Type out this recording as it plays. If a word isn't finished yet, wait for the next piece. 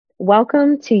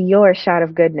Welcome to Your Shot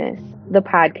of Goodness, the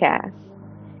podcast.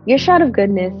 Your Shot of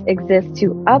Goodness exists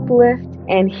to uplift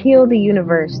and heal the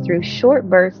universe through short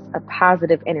bursts of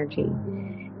positive energy.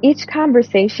 Each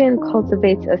conversation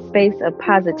cultivates a space of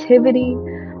positivity,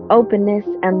 openness,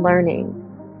 and learning.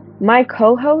 My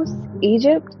co-host,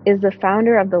 Egypt, is the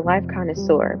founder of The Life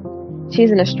Connoisseur.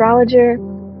 She's an astrologer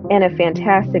and a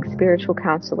fantastic spiritual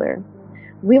counselor.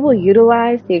 We will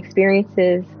utilize the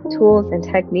experiences, tools, and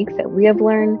techniques that we have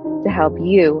learned to help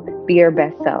you be your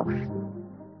best self.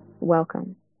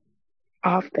 Welcome.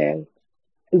 Often,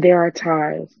 there are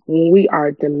times when we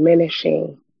are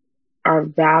diminishing our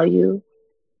value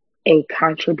and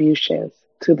contributions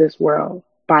to this world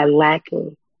by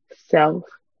lacking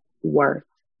self-worth.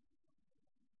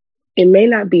 It may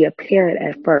not be apparent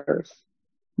at first,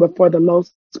 but for the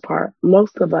most part,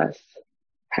 most of us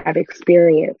have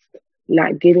experienced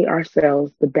not giving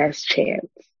ourselves the best chance,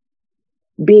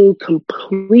 being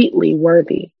completely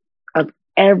worthy of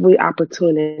every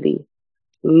opportunity,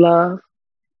 love,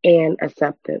 and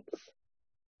acceptance.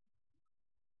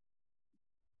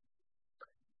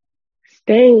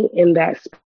 Staying in that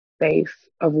space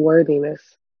of worthiness,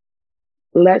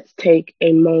 let's take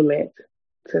a moment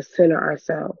to center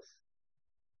ourselves.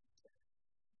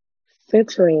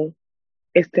 Centering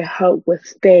is to help with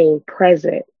staying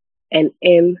present and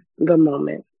in the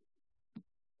moment.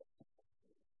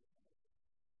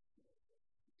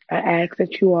 I ask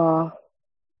that you all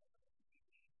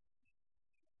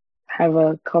have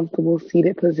a comfortable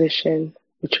seated position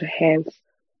with your hands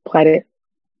planted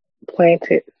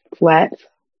flat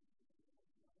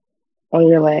on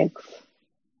your legs.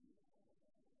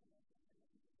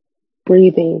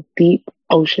 Breathing deep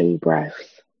ocean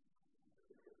breaths.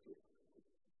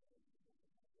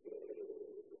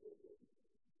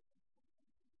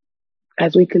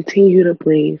 As we continue to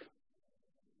breathe,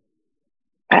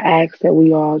 I ask that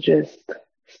we all just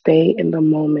stay in the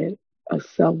moment of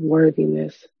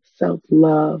self-worthiness,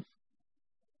 self-love,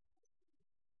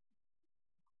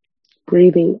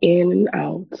 breathing in and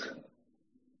out,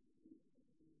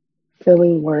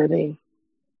 feeling worthy.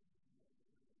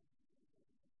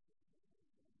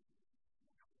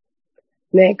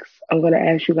 Next, I'm going to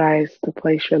ask you guys to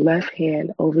place your left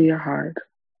hand over your heart,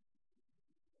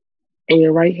 and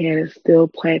your right hand is still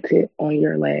planted on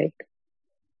your leg,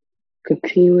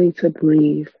 continuing to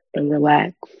breathe and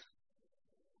relax,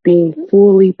 being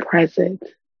fully present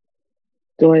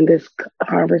during this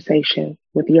conversation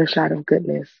with your shot of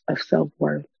goodness, of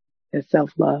self-worth and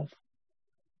self-love,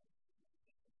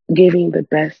 giving the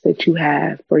best that you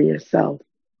have for yourself.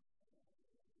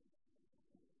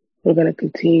 We're going to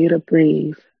continue to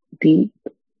breathe deep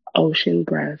ocean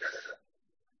breaths,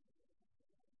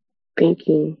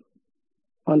 thinking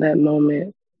on that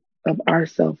moment of our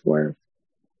self-worth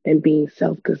and being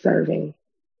self-deserving.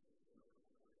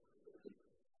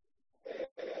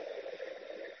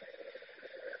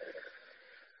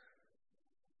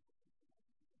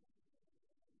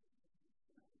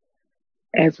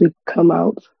 As we come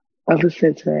out of the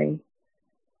centering,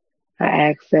 I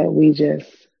ask that we just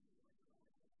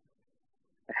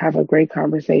have a great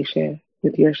conversation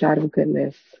with your shot of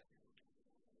goodness.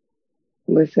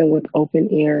 Listen with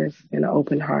open ears and an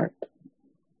open heart.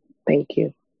 Thank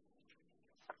you.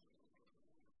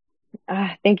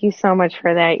 Thank you so much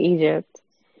for that, Egypt.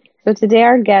 So today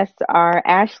our guests are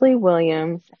Ashley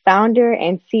Williams, founder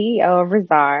and CEO of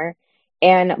Razar,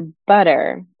 and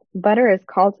Butter. Butter is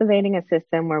cultivating a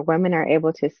system where women are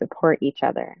able to support each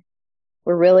other.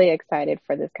 We're really excited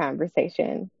for this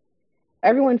conversation.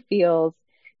 Everyone feels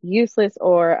useless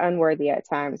or unworthy at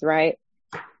times, right?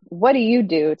 What do you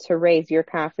do to raise your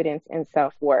confidence and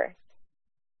self-worth,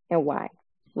 and why?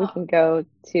 We can go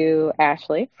to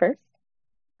Ashley first.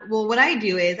 Well, what I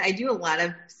do is I do a lot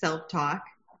of self-talk,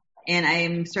 and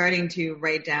I'm starting to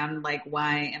write down, like,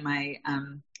 why am I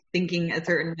thinking a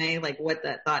certain way, like what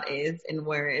that thought is and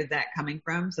where is that coming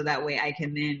from, so that way I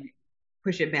can then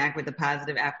push it back with a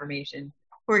positive affirmation.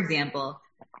 For example,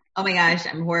 oh my gosh,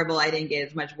 I'm horrible. I didn't get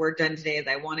as much work done today as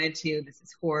I wanted to. This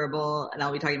is horrible. And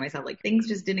I'll be talking to myself like, things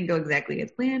just didn't go exactly as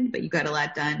planned, but you got a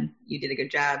lot done. You did a good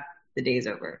job. The day's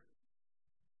over.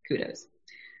 Kudos.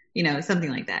 Something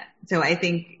like that. So I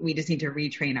think we just need to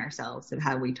retrain ourselves of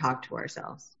how we talk to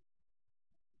ourselves.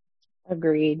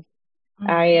 Agreed.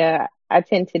 I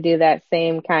tend to do that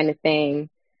same kind of thing.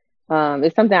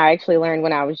 It's something I actually learned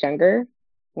when I was younger,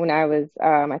 when I was,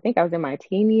 I think I was in my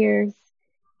teen years,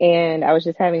 and I was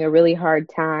just having a really hard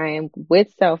time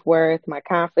with self-worth, my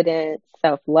confidence,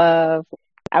 self-love.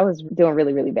 I was doing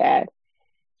really, really bad.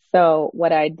 So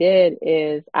what I did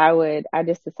is I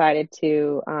just decided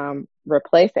to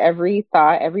replace every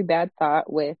thought, every bad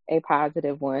thought with a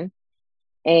positive one.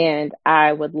 And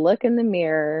I would look in the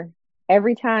mirror.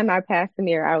 Every time I passed the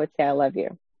mirror, I would say, I love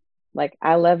you. Like,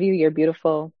 I love you. You're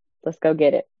beautiful. Let's go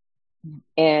get it.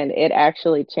 And it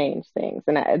actually changed things.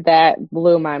 And that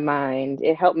blew my mind.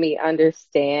 It helped me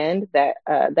understand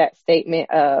that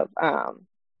statement of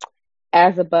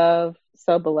as above,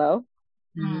 so below.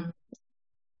 Mm-hmm.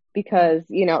 Because,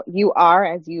 you are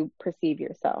as you perceive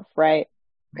yourself, right?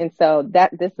 And so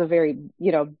this is a very,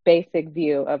 basic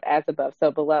view of as above,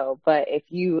 so below. But if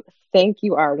you think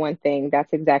you are one thing,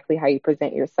 that's exactly how you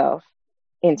present yourself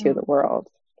into the world.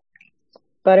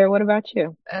 Butter, what about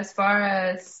you? As far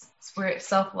as spirit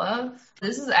self-love,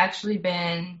 this has actually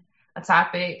been a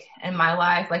topic in my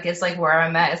life. Like, it's like where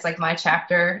I'm at. It's like my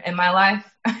chapter in my life.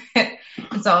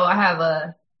 And so I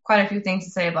have quite a few things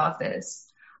to say about this.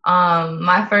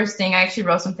 My first thing, I actually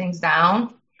wrote some things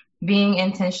down. Being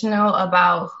intentional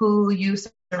about who you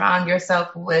surround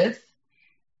yourself with.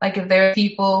 Like, if there are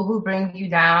people who bring you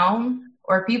down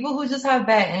or people who just have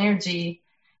bad energy,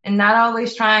 and not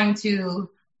always trying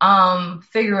to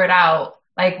figure it out.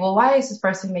 Like, well, why is this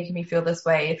person making me feel this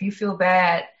way? If you feel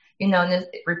bad,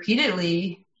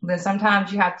 repeatedly, then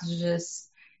sometimes you have to just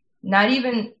not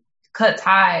even cut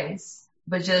ties,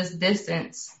 but just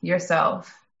distance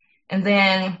yourself. And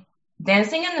then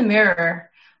dancing in the mirror.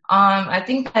 I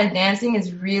think that dancing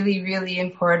is really, really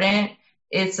important.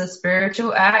 It's a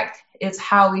spiritual act. It's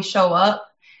how we show up.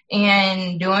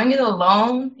 And doing it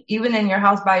alone, even in your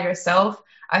house by yourself,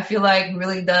 I feel like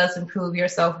really does improve your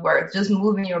self-worth. Just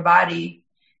moving your body.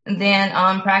 And then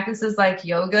practices like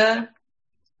yoga.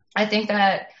 I think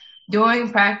that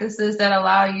doing practices that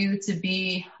allow you to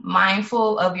be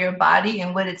mindful of your body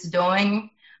and what it's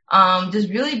doing, just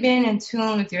really being in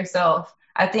tune with yourself,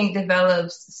 I think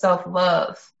develops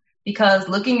self-love. Because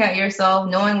looking at yourself,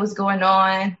 knowing what's going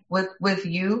on with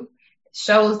you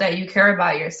shows that you care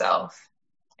about yourself.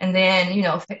 And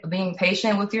then, being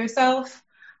patient with yourself.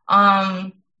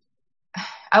 I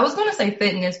was going to say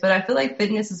fitness, but I feel like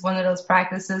fitness is one of those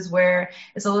practices where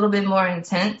it's a little bit more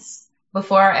intense.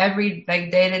 Before every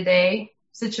day-to-day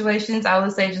situations, I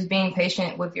would say just being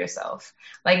patient with yourself.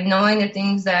 Like, knowing the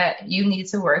things that you need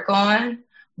to work on,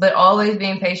 but always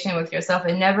being patient with yourself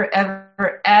and never,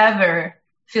 ever, ever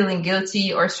feeling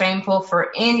guilty or shameful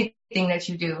for anything that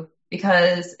you do,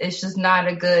 because it's just not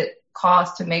a good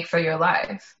cause to make for your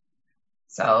life.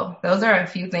 So those are a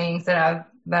few things that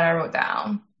I wrote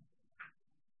down.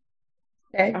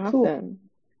 Okay, Awesome. cool.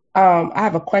 I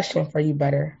have a question for you,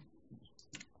 Butter.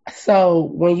 So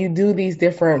when you do these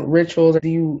different rituals, do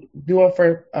you do them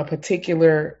for a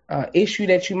particular issue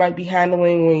that you might be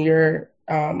handling when you're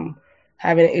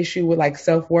having an issue with like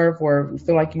self-worth, or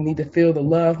feel like you need to feel the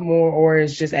love more, or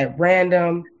it's just at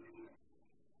random?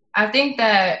 I think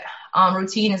that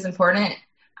routine is important.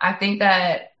 I think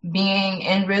that being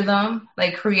in rhythm,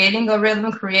 like creating a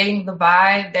rhythm, creating the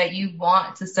vibe that you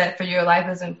want to set for your life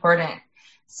is important.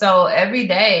 So every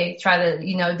day, try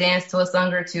to, dance to a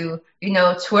song or two.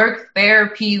 Twerk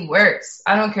therapy works.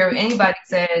 I don't care what anybody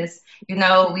says.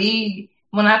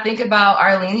 When I think about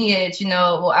our lineage,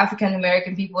 African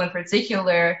American people in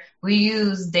particular, we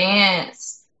use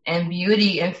dance and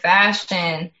beauty and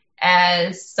fashion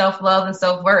as self-love and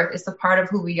self-worth. It's a part of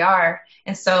who we are.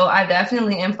 And so I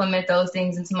definitely implement those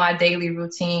things into my daily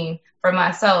routine for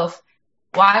myself.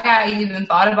 Why I even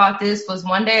thought about this was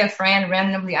one day a friend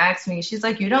randomly asked me, she's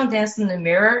like, you don't dance in the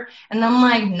mirror? And I'm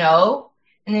like, no.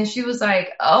 And then she was like,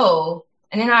 oh.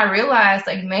 And then I realized,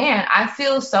 like, man, I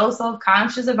feel so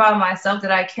self-conscious about myself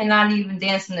that I cannot even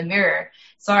dance in the mirror.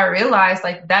 So I realized,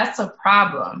 like, that's a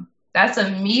problem. That's a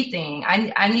me thing.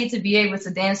 I need to be able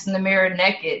to dance in the mirror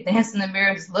naked, dance in the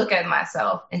mirror, just look at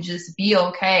myself and just be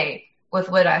okay with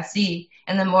what I see.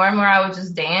 And the more and more I would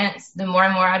just dance, the more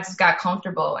and more I just got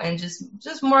comfortable and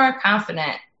just more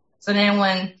confident. So then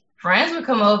when friends would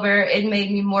come over, it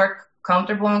made me more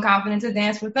comfortable and confident to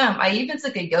dance with them. I even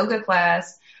took a yoga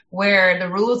class where the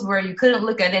rules were you couldn't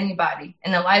look at anybody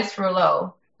and the lights were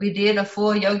low. We did a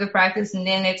full yoga practice, and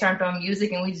then they turned on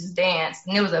music and we just danced.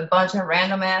 And it was a bunch of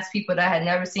random ass people that I had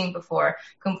never seen before,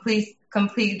 complete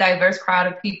diverse crowd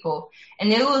of people.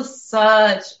 And it was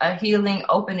such a healing,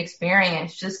 open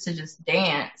experience just to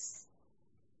dance.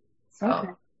 So, okay.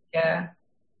 Yeah.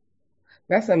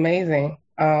 That's amazing.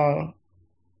 I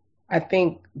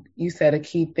think you said a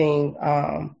key thing,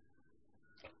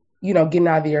 getting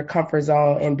out of your comfort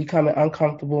zone and becoming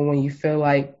uncomfortable when you feel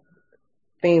like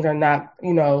things are not,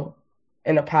 in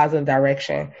a positive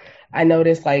direction. I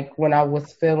noticed, like, when I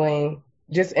was feeling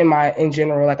just in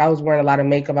general, like I was wearing a lot of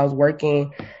makeup, I was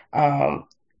working,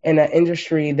 in an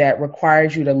industry that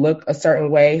requires you to look a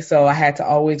certain way. So I had to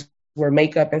always wear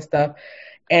makeup and stuff.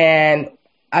 And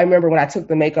I remember when I took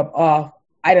the makeup off,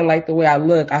 I didn't like the way I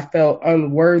look. I felt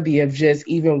unworthy of just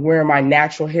even wearing my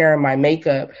natural hair and my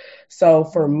makeup. So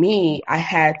for me, I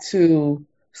had to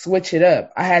switch it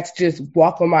up. I had to just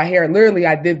walk on my hair. Literally,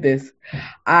 I did this.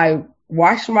 I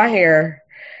washed my hair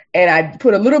and I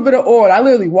put a little bit of oil. I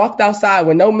literally walked outside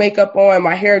with no makeup on,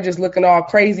 my hair just looking all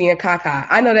crazy and caca.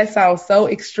 I know that sounds so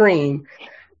extreme,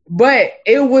 but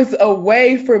it was a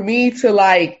way for me to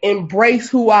like embrace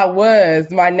who I was,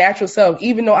 my natural self.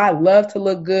 Even though I love to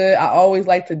look good, I always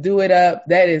like to do it up.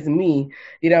 That is me.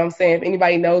 You know what I'm saying? If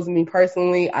anybody knows me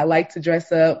personally, I like to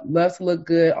dress up, love to look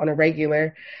good on a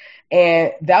regular.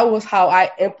 And that was how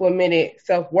I implemented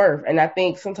self-worth. And I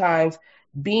think sometimes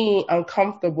being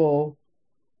uncomfortable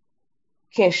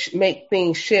can make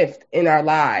things shift in our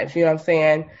lives. You know what I'm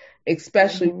saying?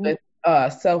 Especially with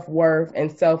self-worth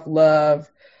and self-love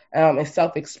and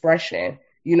self-expression.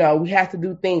 You know, we have to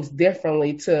do things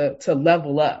differently to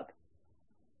level up.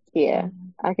 Yeah,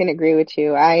 I can agree with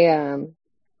you. I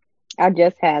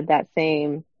just had that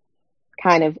same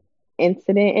kind of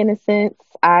incident in a sense.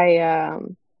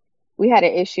 We had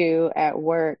an issue at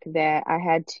work that I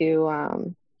had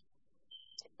to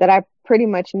that I pretty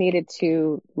much needed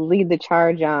to lead the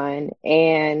charge on.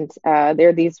 And there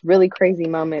are these really crazy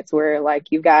moments where like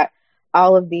you've got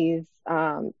all of these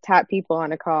top people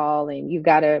on a call and you've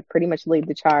got to pretty much lead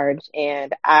the charge.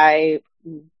 And I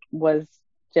was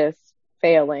just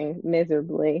failing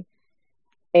miserably.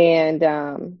 And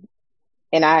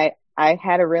I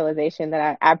had a realization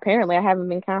that I haven't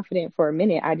been confident for a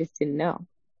minute. I just didn't know.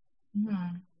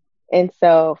 Mm-hmm. And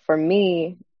so for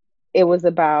me, it was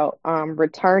about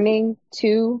returning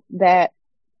to that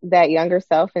younger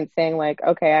self and saying like,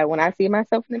 okay, when I see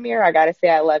myself in the mirror, I got to say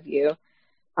I love you.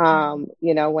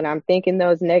 You know, when I'm thinking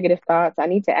those negative thoughts, I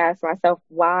need to ask myself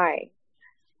why.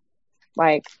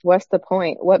 Like, what's the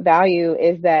point? What value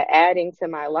is that adding to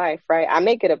my life, right? I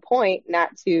make it a point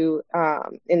not to,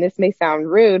 and this may sound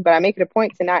rude, but I make it a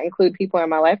point to not include people in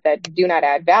my life that do not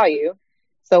add value.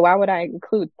 So why would I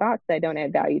include thoughts that don't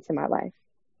add value to my life?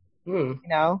 You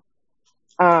know?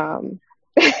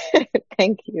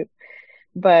 Thank you.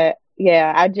 But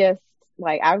yeah,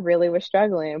 I really was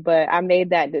struggling, but I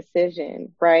made that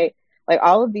decision, right? Like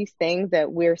all of these things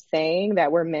that we're saying,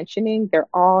 that we're mentioning, they're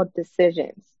all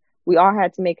decisions. We all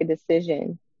had to make a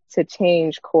decision to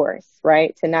change course,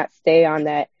 right? To not stay on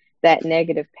that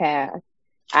negative path.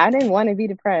 I didn't want to be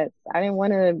depressed. I didn't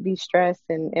want to be stressed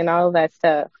and all of that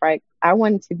stuff, right? I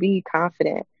wanted to be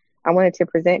confident. I wanted to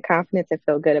present confidence and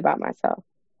feel good about myself.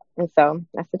 And so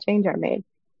that's the change I made.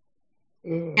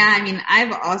 Yeah, I mean,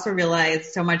 I've also realized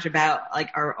so much about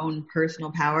like our own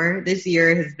personal power. This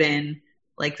year has been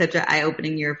like such an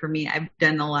eye-opening year for me. I've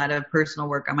done a lot of personal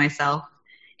work on myself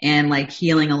and like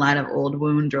healing a lot of old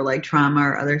wounds or like trauma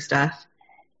or other stuff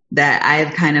that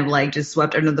I've kind of like just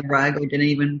swept under the rug or didn't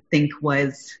even think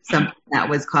was something that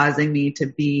was causing me to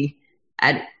be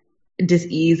at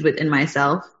dis-ease within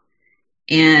myself.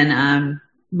 And,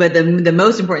 but the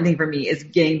most important thing for me is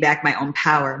getting back my own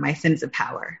power, my sense of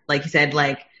power. Like you said,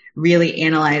 like really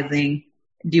analyzing,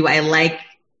 do I like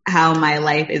how my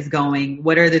life is going?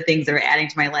 What are the things that are adding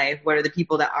to my life? What are the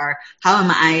people that are,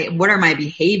 what are my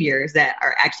behaviors that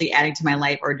are actually adding to my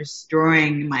life or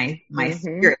destroying my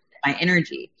spirit, my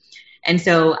energy? And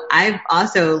so I've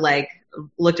also like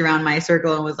looked around my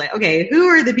circle and was like, okay, who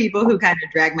are the people who kind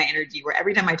of drag my energy where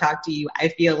every time I talk to you, I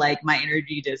feel like my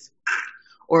energy just,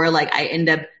 or like I end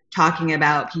up talking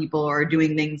about people or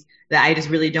doing things that I just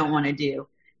really don't want to do,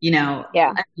 you know?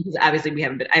 Yeah. Because obviously I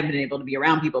haven't been able to be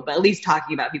around people, but at least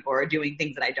talking about people or doing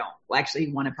things that I don't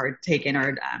actually want to partake in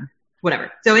or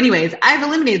whatever. So anyways, I've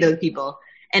eliminated those people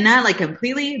and not like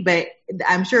completely, but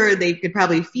I'm sure they could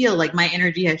probably feel like my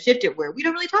energy has shifted where we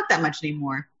don't really talk that much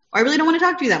anymore. Or I really don't want to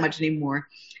talk to you that much anymore.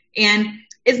 And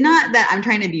it's not that I'm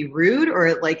trying to be rude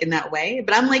or like in that way,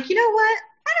 but I'm like, you know what?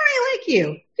 I don't really like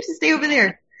you. You should stay over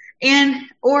there. And,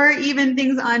 or even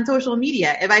things on social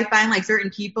media. If I find like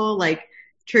certain people like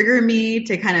trigger me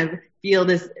to kind of feel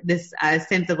this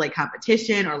sense of like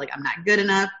competition or like I'm not good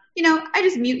enough, you know, I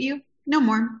just mute you. No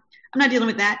more. I'm not dealing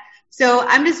with that. So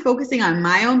I'm just focusing on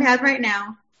my own path right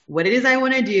now, what it is I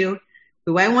want to do,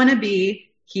 who I want to be,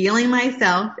 healing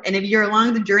myself. And if you're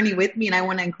along the journey with me and I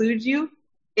want to include you,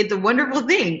 it's a wonderful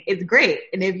thing. It's great.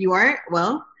 And if you aren't,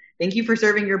 well, thank you for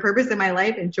serving your purpose in my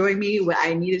life and showing me what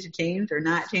I needed to change or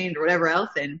not change or whatever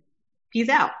else. And peace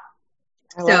out.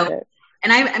 I love it.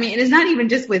 And I mean, it's not even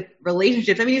just with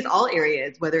relationships. I mean, it's all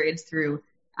areas, whether it's through,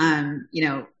 you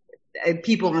know,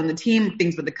 people on the team,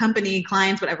 things with the company,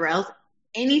 clients, whatever else.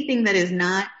 anything that is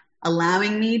not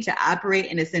allowing me to operate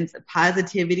in a sense of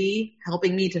positivity,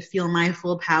 helping me to feel my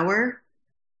full power,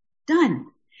 done.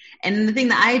 And the thing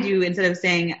that I do, instead of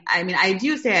saying, I mean, I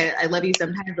do say I love you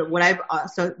sometimes, but what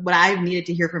I've needed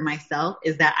to hear from myself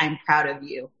is that I'm proud of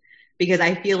you, because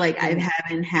I feel like I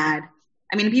haven't had,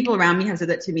 I mean, people around me have said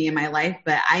that to me in my life,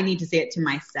 but I need to say it to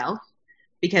myself,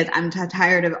 because I'm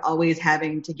tired of always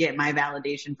having to get my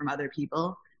validation from other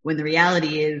people, when the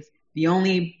reality is the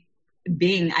only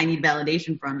being I need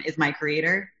validation from is my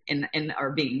creator or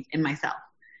being in myself.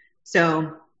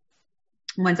 So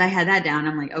once I had that down,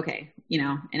 I'm like, okay,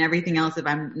 and everything else, if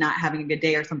I'm not having a good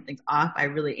day or something's off, I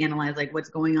really analyze like what's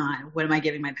going on. What am I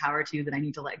giving my power to that I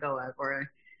need to let go of?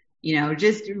 Or,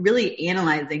 just really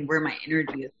analyzing where my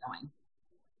energy is going.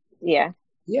 Yeah.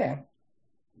 Yeah.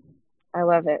 I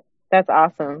love it. That's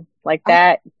awesome. Like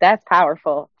that's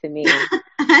powerful to me.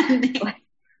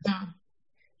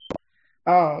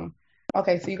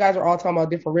 Okay, so you guys are all talking about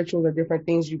different rituals or different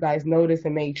things you guys notice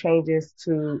and made changes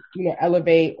to,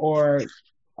 elevate or,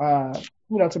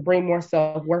 to bring more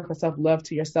self-worth and self-love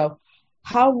to yourself.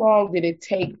 How long did it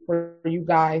take for you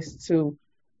guys to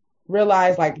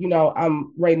realize, like,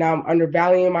 I'm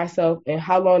undervaluing myself? And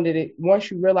how long did it, once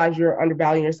you realize you're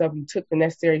undervaluing yourself, you took the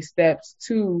necessary steps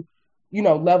to,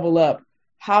 level up?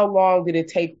 How long did it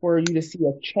take for you to see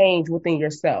a change within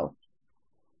yourself?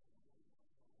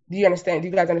 Do you understand? Do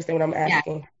you guys understand what I'm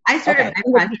asking?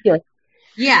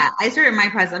 Yeah. I started my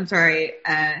process. I'm sorry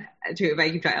if I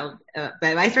keep trying, but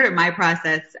I started my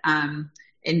process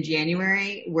in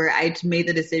January, where I made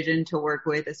the decision to work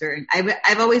with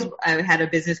I've always had a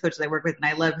business coach that I work with, and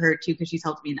I love her too because she's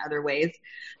helped me in other ways.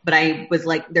 But I was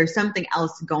like, there's something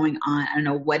else going on. I don't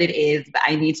know what it is, but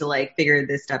I need to figure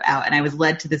this stuff out. And I was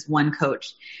led to this one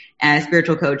coach, a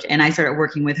spiritual coach, and I started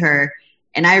working with her.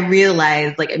 And I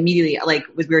realized immediately,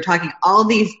 as we were talking, all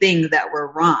these things that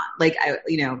were wrong,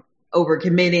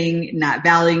 overcommitting, not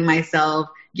valuing myself,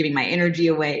 giving my energy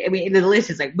away. I mean, the list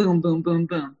is boom, boom, boom,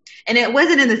 boom. And it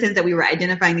wasn't in the sense that we were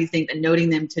identifying these things and noting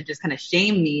them to just kind of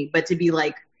shame me, but to be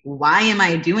why am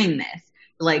I doing this?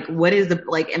 What is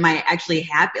am I actually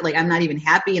happy? I'm not even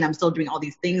happy and I'm still doing all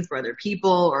these things for other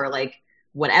people or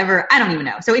whatever. I don't even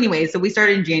know. So anyway, so we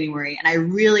started in January, and I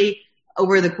really,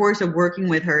 over the course of working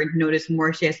with her, noticed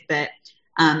more shifts that,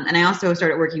 and I also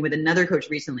started working with another coach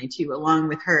recently too, along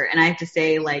with her. And I have to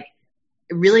say,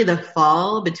 really the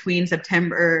fall between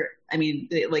September,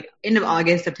 end of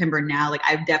August, September now,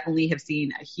 I definitely have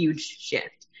seen a huge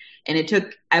shift. And it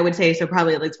took, I would say, so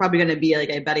probably, it's probably going to be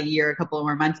about a year, a couple of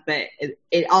more months, but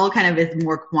it all kind of is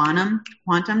more quantum,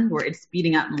 where it's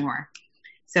speeding up more.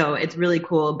 So it's really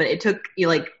cool, but it took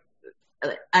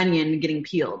onion getting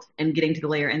peeled and getting to the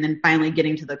layer, and then finally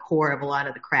getting to the core of a lot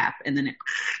of the crap, and then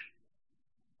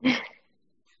it.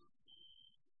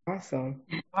 Awesome.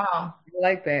 Wow. I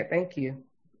like that. Thank you.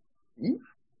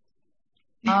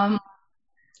 That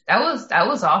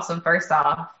was awesome. First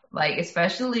off,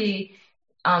 especially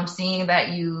seeing that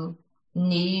you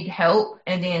need help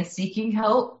and then seeking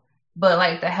help,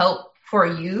 but the help for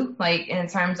you, in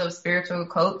terms of spiritual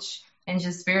coach and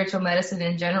just spiritual medicine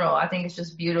in general, I think it's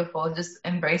just beautiful, just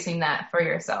embracing that for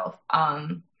yourself.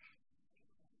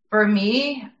 For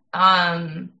me,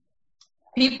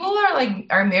 people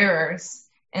are mirrors.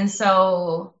 And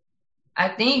so I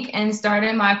think in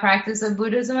starting my practice of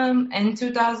Buddhism in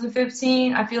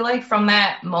 2015, I feel from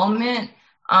that moment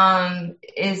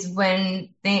is when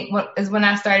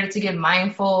I started to get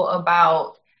mindful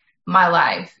about my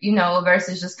life,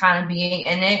 versus just kind of being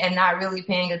in it and not really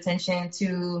paying attention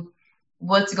to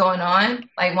what's going on.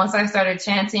 Once I started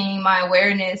chanting, my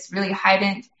awareness really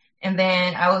heightened, and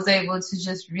then I was able to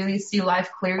just really see life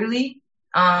clearly.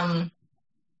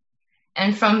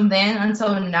 And from then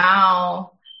until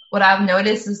now, what I've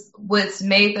noticed is what's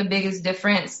made the biggest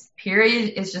difference,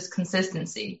 period, is just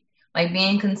consistency.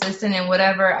 Being consistent in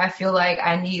whatever I feel like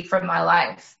I need from my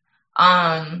life.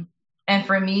 And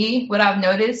for me, what I've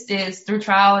noticed is through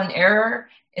trial and error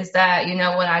is that,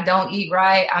 when I don't eat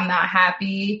right, I'm not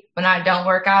happy. When I don't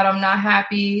work out, I'm not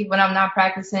happy. When I'm not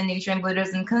practicing Nichiren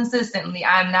Buddhism consistently,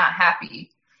 I'm not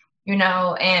happy.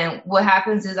 And what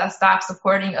happens is I stop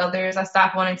supporting others. I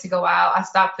stop wanting to go out. I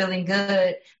stop feeling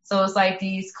good. So it's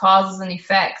these causes and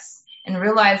effects, and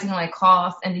realizing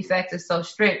cause and effect is so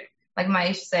strict. Like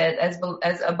Maisha said, as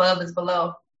above is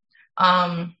below.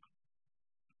 And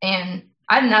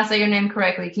I did not say your name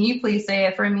correctly. Can you please say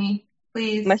it for me,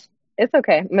 please? It's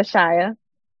okay. Mashaya.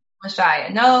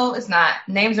 Mashaya. No, it's not.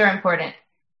 Names are important.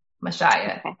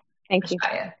 Mashaya. Okay. Thank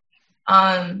Mashaya.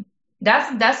 You.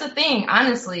 That's the thing,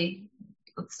 honestly.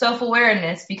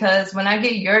 self-awareness, because when I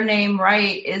get your name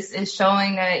right, it's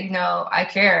showing that, I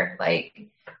care. Like,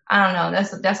 I don't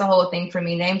know. That's a whole thing for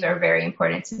me. Names are very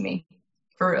important to me,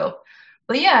 for real.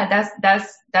 But yeah,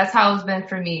 that's how it's been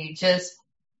for me. Just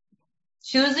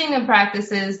choosing the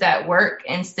practices that work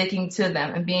and sticking to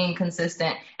them and being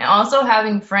consistent, and also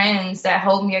having friends that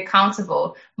hold me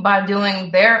accountable by doing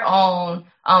their own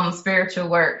spiritual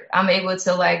work. I'm able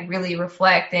to like really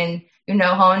reflect and,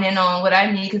 hone in on what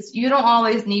I need, because you don't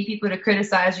always need people to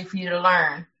criticize you for you to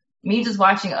learn. Me just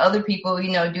watching other people,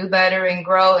 do better and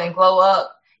grow and glow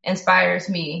up inspires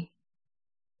me.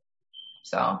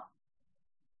 So.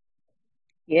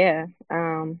 Yeah.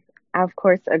 I of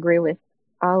course agree with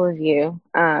all of you.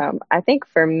 I think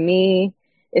for me,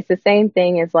 it's the same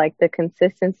thing as like the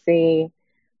consistency,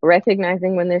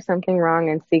 recognizing when there's something wrong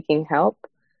and seeking help.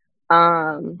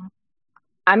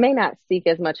 I may not seek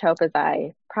as much help as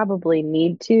I probably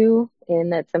need to,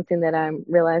 and that's something that I'm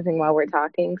realizing while we're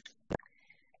talking.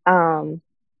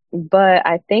 But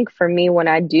I think for me, when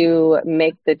I do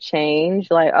make the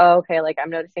change, like, oh, okay, like I'm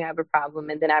noticing I have a problem,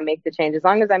 and then I make the change, as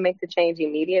long as I make the change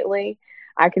immediately,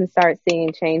 I can start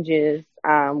seeing changes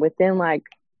within like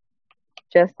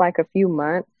just like a few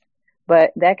months.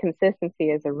 But that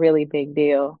consistency is a really big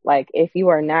deal. Like if you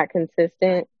are not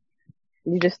consistent,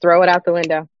 you just throw it out the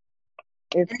window.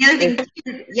 And the other thing,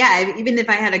 too, yeah, even if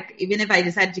I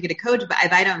decided to get a coach, but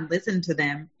if I don't listen to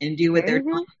them and do what they're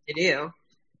telling me to do,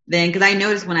 then, because I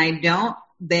notice when I don't,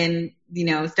 then,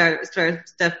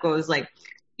 stuff goes like,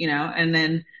 and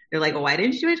then they're like, well, why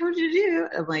didn't you do what I told you to do?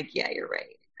 I'm like, yeah, you're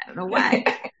right. I don't know why.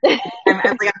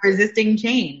 I'm resisting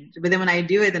change. But then when I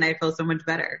do it, then I feel so much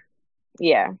better.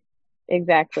 Yeah,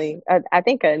 exactly. I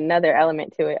think another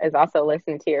element to it is also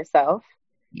listening to yourself.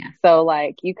 Yeah. So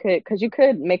like you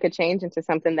could make a change into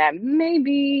something that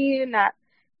maybe not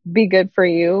be good for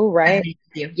you, right?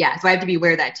 Yeah. So I have to be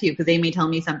aware of that too, because they may tell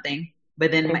me something,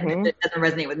 but then it doesn't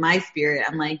resonate with my spirit.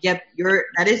 I'm like, yep,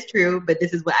 that is true, but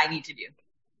this is what I need to do.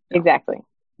 So. Exactly.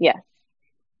 Yes.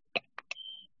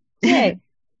 Yay.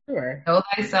 Sure. Know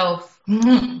thyself.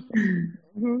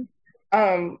 Mm-hmm.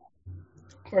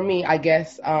 For me, I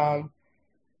guess,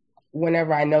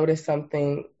 whenever I notice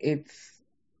something, it's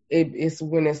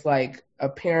when it's like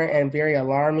apparent and very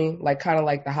alarming, like kind of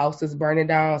like the house is burning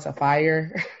down, it's a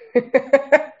fire.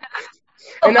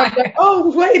 And I'm like,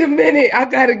 oh, wait a minute, I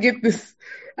gotta get this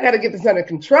under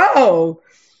control.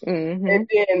 Mm-hmm. And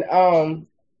then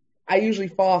I usually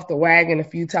fall off the wagon a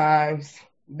few times.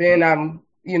 Then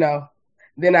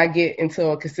then I get into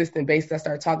a consistent basis. I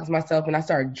start talking to myself and I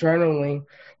start journaling,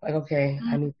 like, okay,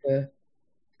 I need to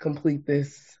complete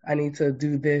this. I need to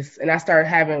do this. And I start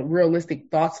having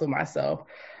realistic thoughts with myself.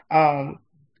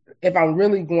 If I'm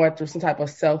really going through some type of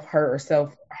self-hurt or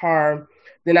self-harm,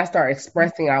 then I start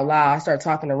expressing out loud. I start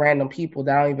talking to random people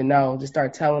that I don't even know, just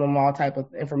start telling them all type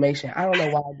of information. I don't know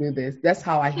why I do this. That's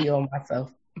how I heal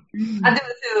myself. I do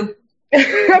it too.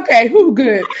 Okay, who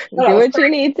good? Do what you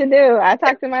need to do. I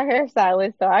talked to my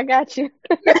hairstylist, so I got you.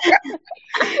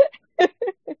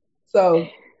 So,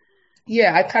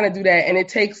 yeah, I kind of do that. And it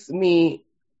takes me,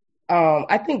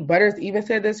 I think Butters even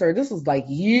said this, or this was like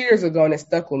years ago, and it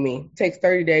stuck with me. It takes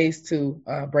 30 days to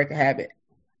break a habit.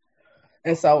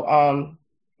 And so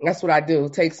that's what I do.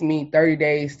 It takes me 30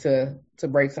 days to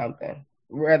break something,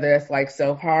 whether it's like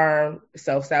self-harm,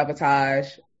 self-sabotage,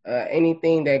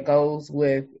 anything that goes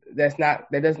with that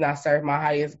does not serve my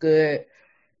highest good.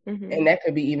 Mm-hmm. And that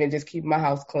could be even just keeping my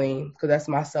house clean, because that's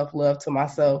my self-love to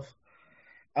myself.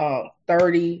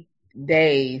 30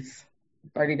 days.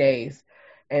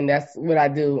 And that's what I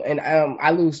do. And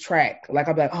I lose track. Like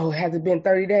I'm like, oh, has it been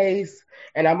 30 days?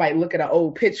 And I might look at an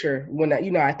old picture when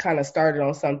I kind of started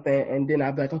on something, and then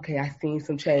I'll be like, okay, I've seen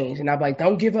some change. And I'll be like,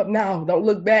 don't give up now. Don't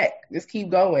look back. Just keep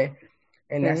going.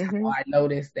 And that's how I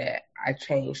noticed that I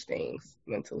changed things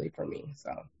mentally for me.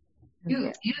 So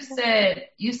you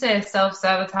said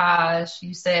self-sabotage,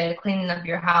 you said cleaning up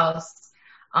your house.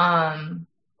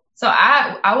 So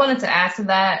I wanted to add to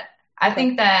that. I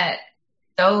think that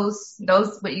those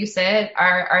what you said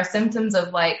are symptoms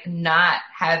of like not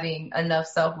having enough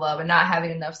self-love and not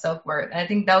having enough self-worth. And I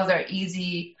think those are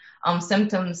easy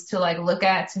symptoms to like look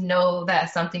at, to know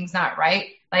that something's not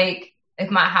right. Like if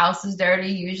my house is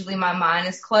dirty, usually my mind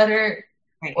is cluttered.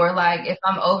 Right. Or like if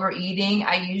I'm overeating,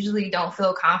 I usually don't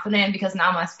feel confident because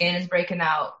now my skin is breaking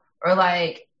out. Or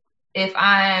like if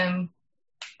I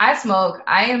smoke,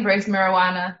 I embrace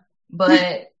marijuana,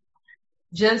 but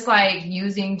just like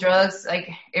using drugs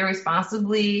like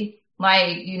irresponsibly,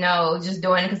 like, just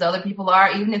doing it because other people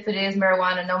are, even if it is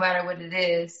marijuana, no matter what it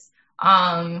is. So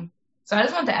I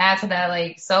just want to add to that,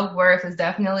 like self-worth is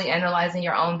definitely analyzing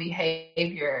your own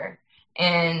behavior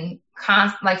And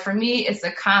like for me, it's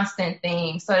a constant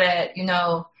thing, so that, you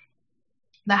know,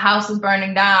 the house is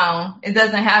burning down. It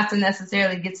doesn't have to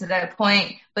necessarily get to that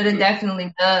point, but it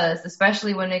definitely does,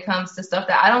 especially when it comes to stuff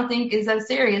that I don't think is that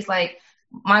serious, like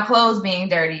my clothes being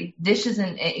dirty, dishes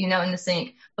in the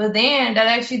sink. But then that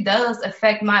actually does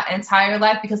affect my entire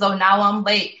life, because now I'm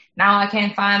late. Now I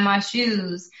can't find my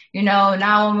shoes. Now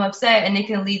I'm upset, and it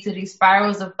can lead to these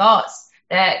spirals of thoughts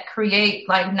that create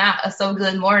like not a so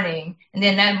good morning. And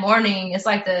then that morning, it's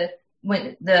like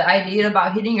when the idea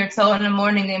about hitting your toe in the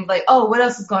morning and be like, oh, what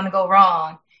else is going to go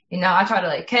wrong? I try to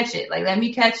like catch it. Like, let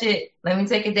me catch it. Let me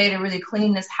take a day to really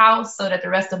clean this house so that the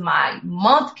rest of my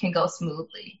month can go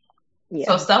smoothly.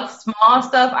 Yeah. So small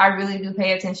stuff, I really do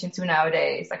pay attention to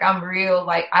nowadays. Like, I'm real,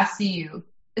 like, I see you.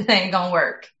 This ain't gonna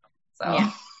work. So.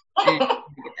 Yeah.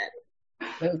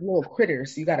 Those little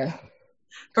critters, you gotta.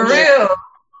 For real.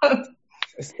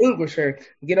 Extinguisher,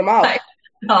 get them out. Like,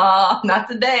 no, not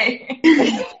today.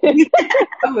 I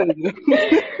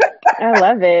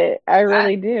love it. I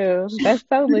really do. That's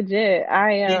so legit.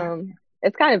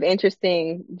 It's kind of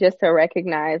interesting just to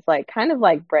recognize, like, kind of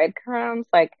like breadcrumbs,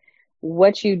 like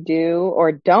what you do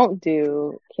or don't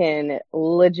do can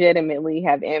legitimately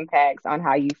have impacts on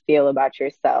how you feel about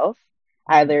yourself,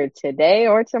 either today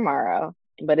or tomorrow,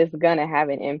 but it's going to have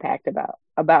an impact about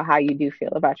how you do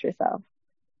feel about yourself.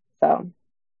 So.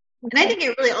 And I think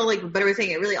it really all, like Butter was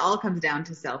saying, it really all comes down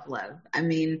to self-love. I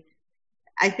mean,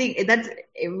 I think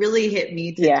it really hit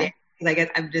me today. Yeah. I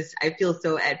guess I feel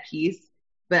so at peace,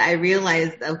 but I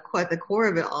realized at the core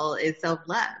of it all is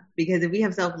self-love. Because if we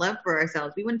have self-love for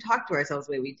ourselves, we wouldn't talk to ourselves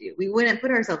the way we do. We wouldn't put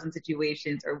ourselves in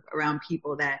situations or around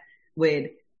people that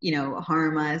would,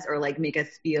 harm us or like make us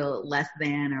feel less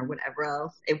than or whatever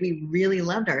else, if we really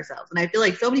loved ourselves. And I feel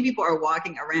like so many people are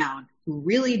walking around who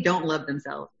really don't love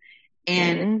themselves.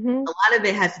 And a lot of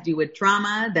it has to do with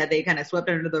trauma that they kind of swept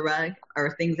under the rug,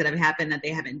 or things that have happened that they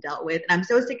haven't dealt with. And I'm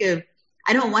so sick of,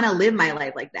 I don't want to live my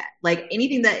life like that. Like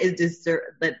anything that is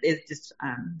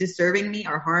disturbing me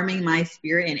or harming my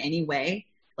spirit in any way,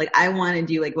 like I want to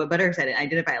do like what Butter said, and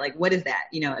identify like, what is that?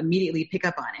 Immediately pick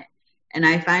up on it. And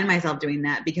I find myself doing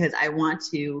that because I want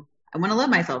to love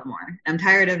myself more. I'm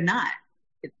tired of not.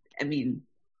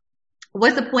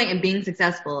 What's the point in being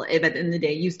successful if at the end of the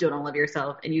day you still don't love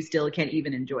yourself and you still can't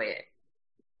even enjoy it?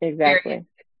 Exactly.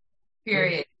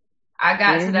 Period. I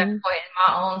got to that point in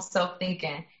my own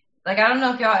self-thinking. Like, I don't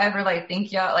know if y'all ever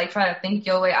try to think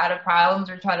your way out of problems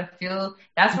or try to feel.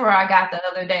 That's where I got the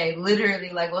other day. Literally,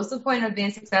 like, what's the point of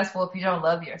being successful if you don't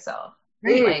love yourself?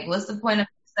 Right. Like, what's the point of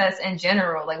success in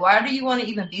general? Like, why do you want to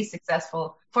even be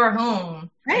successful? For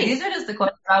whom? Right. Like, these are just the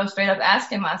questions I was straight up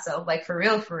asking myself, like, for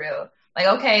real. Like,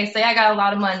 okay, say I got a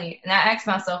lot of money, and I ask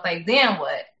myself, like, then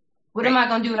what? What am I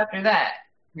going to do after that?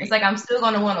 Right. It's like I'm still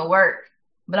going to want to work,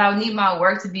 but I would need my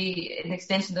work to be an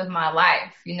extension of my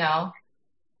life,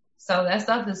 So that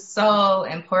stuff is so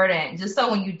important. Just so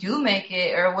when you do make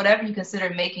it, or whatever you consider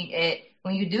making it,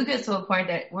 when you do get to a point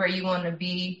where you want to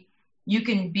be, you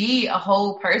can be a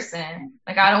whole person.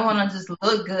 Like, I don't want to just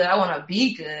look good. I want to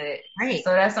be good. Right.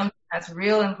 So that's something that's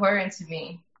real important to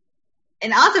me.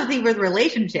 And I also think with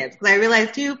relationships, because I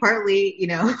realized too, partly,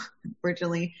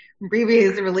 unfortunately,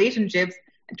 previous relationships,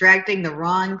 attracting the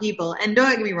wrong people. And don't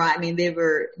get me wrong, I mean, they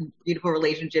were beautiful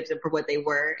relationships and for what they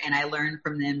were, and I learned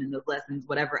from them and those lessons,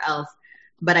 whatever else.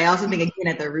 But I also think, again,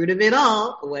 at the root of it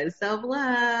all was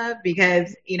self-love.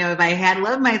 Because, if I had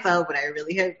loved myself, would I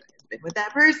really have been with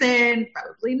that person?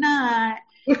 Probably not.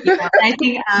 I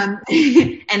think,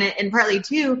 and partly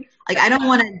too, like, I don't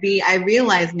want to be, I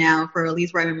realize now, for at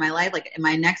least where I'm in my life, like in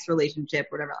my next relationship,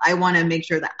 whatever, I want to make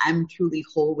sure that I'm truly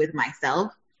whole with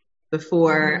myself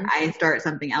before I start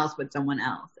something else with someone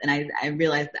else. And I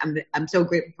realized I'm so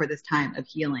grateful for this time of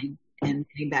healing and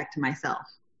getting back to myself.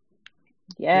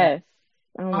 Yes.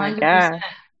 Yeah. Oh my gosh.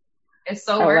 It's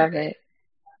so worth it.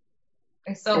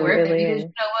 It's so worth it, because you know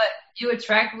what? You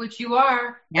attract what you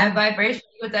are. Yeah. That vibration,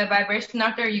 with that vibration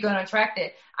out there, you're going to attract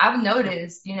it. I've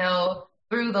noticed,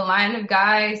 through the line of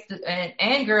guys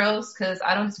and girls, because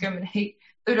I don't discriminate,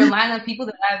 through the line of people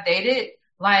that I've dated,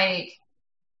 like,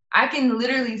 I can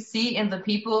literally see in the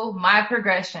people my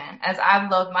progression as I've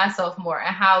loved myself more,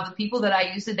 and how the people that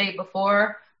I used to date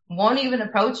before won't even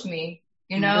approach me,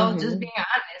 just being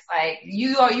honest. Like,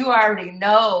 you already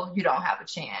know you don't have a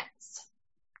chance.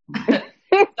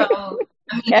 So,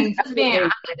 I mean, just being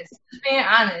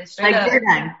honest. Straight like, up.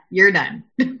 You're done.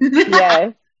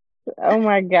 Yes. Oh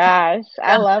my gosh.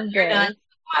 I love this. Done.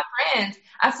 My friends.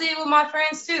 I see it with my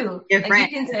friends too. You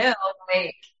can tell,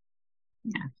 like,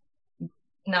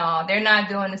 no, they're not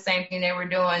doing the same thing they were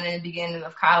doing in the beginning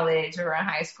of college or in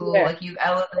high school. Yeah. Like, you've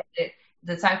elevated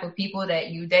the type of people that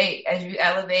you date. As you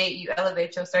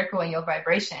elevate your circle and your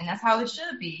vibration. And that's how it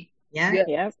should be. Yeah.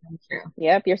 Yep. True.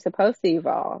 Yep. You're supposed to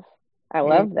evolve. I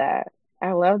love that.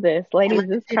 I love this. Ladies,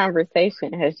 this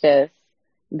conversation has just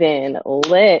been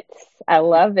lit. I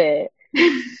love it.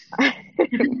 We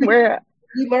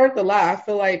learned a lot. I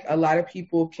feel like a lot of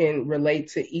people can relate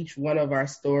to each one of our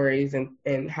stories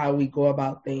and how we go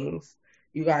about things.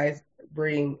 You guys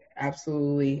bring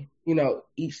absolutely,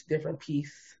 each different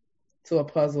piece to a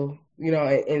puzzle, and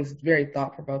it's very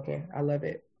thought provoking. I love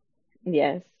it.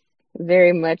 Yes,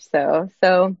 very much so.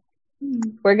 So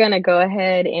we're going to go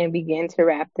ahead and begin to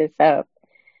wrap this up.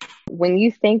 When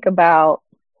you think about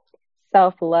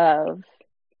self-love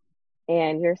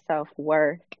and your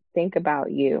self-worth, think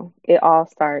about you. It all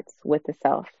starts with the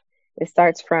self. It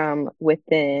starts from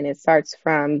within. It starts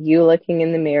from you looking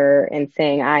in the mirror and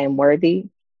saying, I am worthy,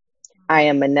 I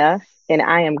am enough, and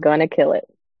I am going to kill it.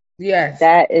 Yes.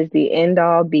 That is the end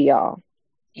all be all.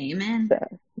 Amen.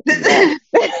 So, yes.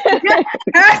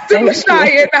 Pastor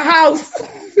Mashaya in the house.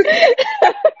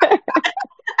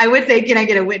 I would say, can I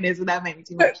get a witness? But that might be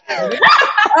too much. I'm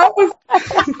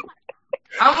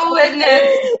a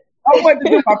witness. I wanted to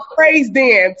do my praise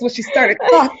dance when she started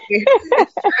talking.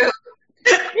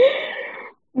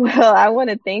 Well, I want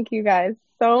to thank you guys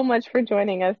so much for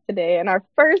joining us today in our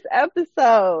first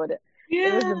episode.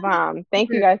 It was a bomb.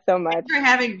 Thank you guys so much. Thanks for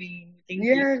having me. Thank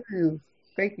you.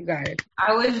 Thank you guys.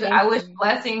 I wish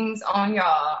blessings on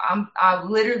y'all.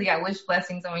 I wish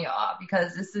blessings on y'all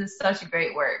because this is such a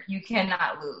great work. You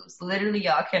cannot lose. Literally,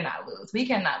 y'all cannot lose. We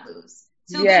cannot lose.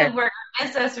 Two good work.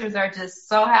 Ancestors are just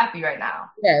so happy right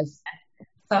now. Yes.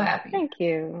 So happy. Thank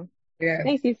you. Yes.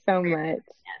 Thank you so much.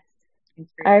 Yes.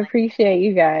 I appreciate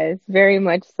you guys very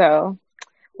much so.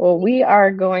 Well, we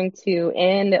are going to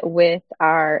end with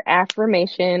our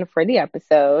affirmation for the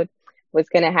episode. What's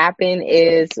going to happen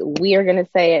is we are going to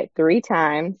say it 3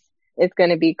 times. It's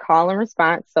going to be call and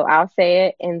response. So I'll say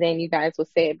it and then you guys will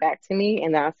say it back to me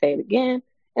and then I'll say it again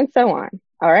and so on.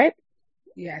 All right?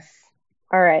 Yes.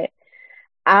 All right.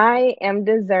 I am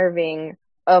deserving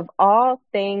of all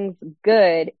things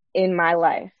good in my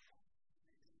life.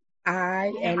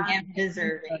 I am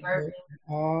deserving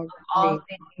of all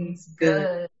things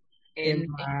good in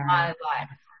my life.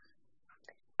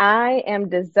 I am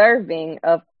deserving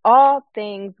of all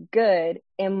things good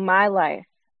in my life.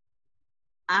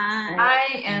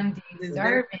 I am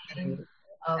deserving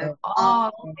of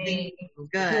all things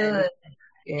good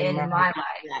in my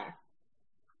life.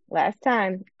 Last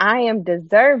time. I am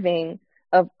deserving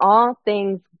of all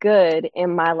things good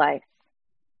in my life.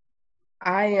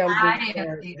 I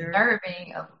am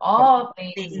deserving of all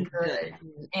things good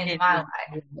in my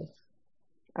life.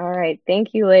 All right.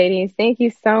 Thank you, ladies. Thank you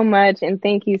so much. And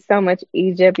thank you so much,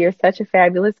 Egypt. You're such a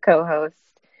fabulous co-host.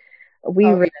 We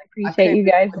really appreciate you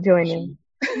guys joining.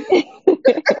 Thank you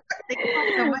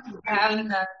so much for having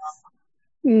us.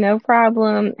 No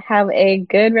problem. Have a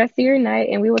good rest of your night,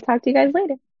 and we will talk to you guys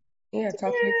later. Yeah,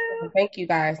 talk to you soon. Thank you,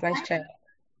 guys. Nice chat.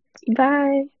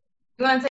 Bye. You want to